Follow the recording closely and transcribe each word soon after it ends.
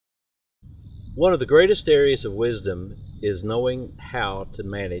One of the greatest areas of wisdom is knowing how to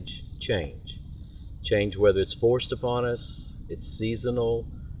manage change. Change, whether it's forced upon us, it's seasonal,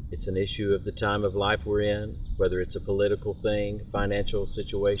 it's an issue of the time of life we're in, whether it's a political thing, financial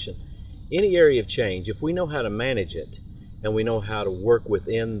situation, any area of change, if we know how to manage it and we know how to work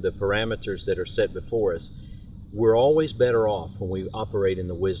within the parameters that are set before us, we're always better off when we operate in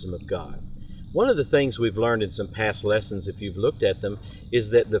the wisdom of God. One of the things we've learned in some past lessons, if you've looked at them, is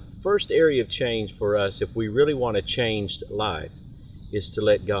that the first area of change for us, if we really want a changed life, is to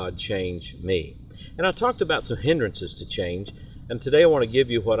let God change me. And I talked about some hindrances to change, and today I want to give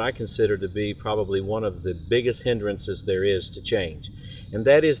you what I consider to be probably one of the biggest hindrances there is to change, and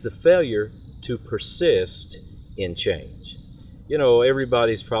that is the failure to persist in change. You know,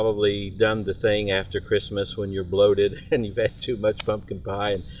 everybody's probably done the thing after Christmas when you're bloated and you've had too much pumpkin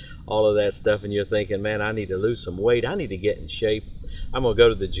pie and all of that stuff, and you're thinking, man, I need to lose some weight, I need to get in shape, I'm going to go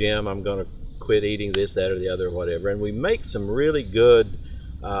to the gym, I'm going to quit eating this, that, or the other, or whatever. And we make some really good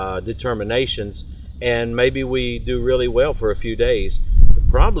determinations, and maybe we do really well for a few days. The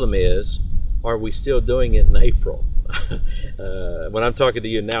problem is, are we still doing it in April? When I'm talking to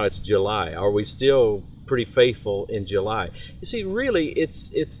you now, it's July. Are we still pretty faithful in July? You see, really, it's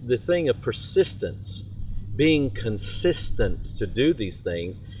the thing of persistence, being consistent to do these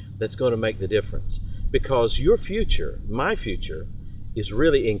things, that's going to make the difference. Because your future, my future, is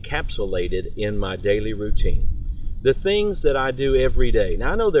really encapsulated in my daily routine. The things that I do every day.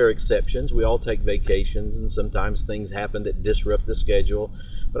 Now, I know there are exceptions. We all take vacations, and sometimes things happen that disrupt the schedule.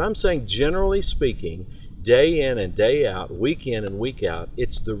 But I'm saying, generally speaking, day in and day out, week in and week out,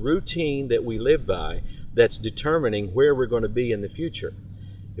 it's the routine that we live by that's determining where we're going to be in the future.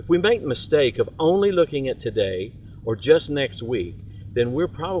 If we make the mistake of only looking at today or just next week, then we're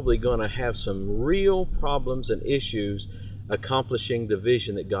probably going to have some real problems and issues accomplishing the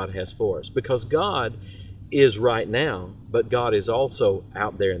vision that God has for us. Because God is right now, but God is also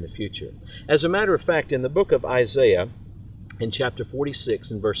out there in the future. As a matter of fact, in the book of Isaiah, in chapter 46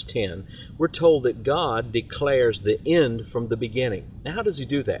 and verse 10, we're told that God declares the end from the beginning. Now, how does he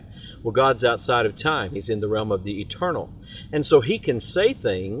do that? Well, God's outside of time. He's in the realm of the eternal. And so he can say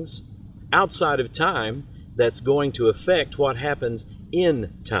things outside of time that's going to affect what happens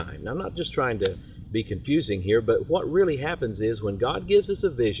in time. Now, I'm not just trying to be confusing here, but what really happens is when God gives us a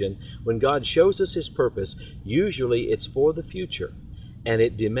vision, when God shows us his purpose, usually it's for the future, and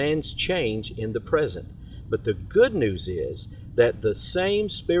it demands change in the present. But the good news is that the same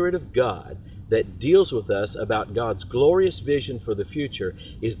Spirit of God that deals with us about God's glorious vision for the future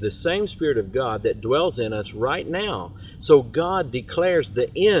is the same Spirit of God that dwells in us right now. So God declares the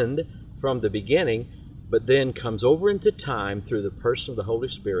end from the beginning, but then comes over into time through the person of the Holy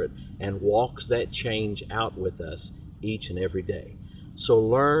Spirit and walks that change out with us each and every day. So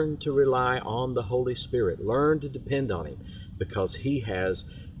learn to rely on the Holy Spirit. Learn to depend on him, because he has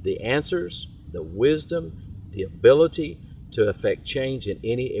the answers, the wisdom, the ability to affect change in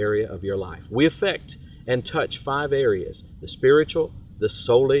any area of your life. We affect and touch 5 areas: the spiritual, the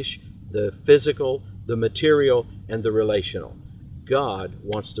soulish, the physical, the material, and the relational. God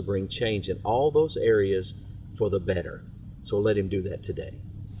wants to bring change in all those areas for the better. So let him do that today.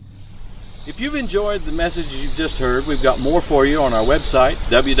 If you've enjoyed the message you've just heard, we've got more for you on our website,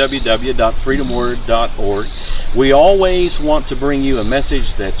 www.freedomword.org. We always want to bring you a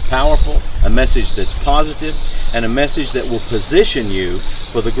message that's powerful, a message that's positive, and a message that will position you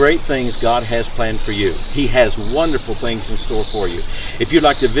for the great things God has planned for you. He has wonderful things in store for you. If you'd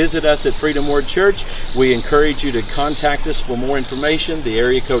like to visit us at Freedom Word Church, we encourage you to contact us for more information. The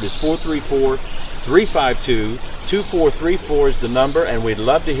area code is 434-352-2434 is the number, and we'd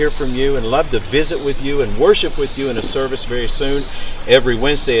love to hear from you and love to visit with you and worship with you in a service very soon, every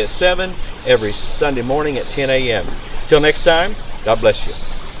Wednesday at 7, every Sunday morning at 10 a.m. Till next time, God bless you.